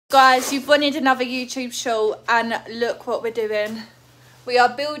Guys, you've wanted another YouTube show and look what we're doing. We are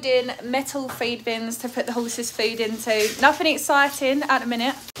building metal feed bins to put the horses' food into. Nothing exciting at the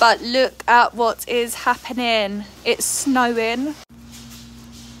minute, but look at what is happening. It's snowing.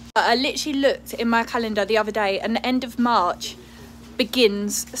 I literally looked in my calendar the other day and the end of March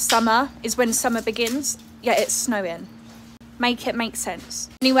begins summer, is when summer begins, yet it's snowing. Make it make sense.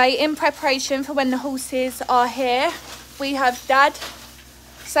 Anyway, in preparation for when the horses are here, we have Dad.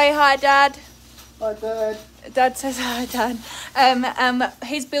 Say hi, Dad. Hi, Dad. Dad says hi, Dad.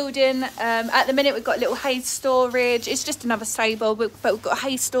 He's building, at the minute we've got a little hay storage. It's just another stable, but we've got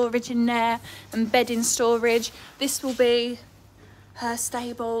hay storage in there and bedding storage. This will be her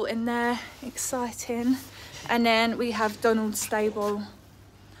stable in there, exciting. And then we have Donald's stable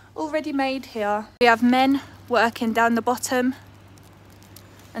already made here. We have men working down the bottom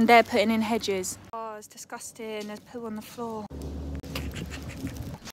and they're putting in hedges. Oh, it's disgusting, there's poo on the floor.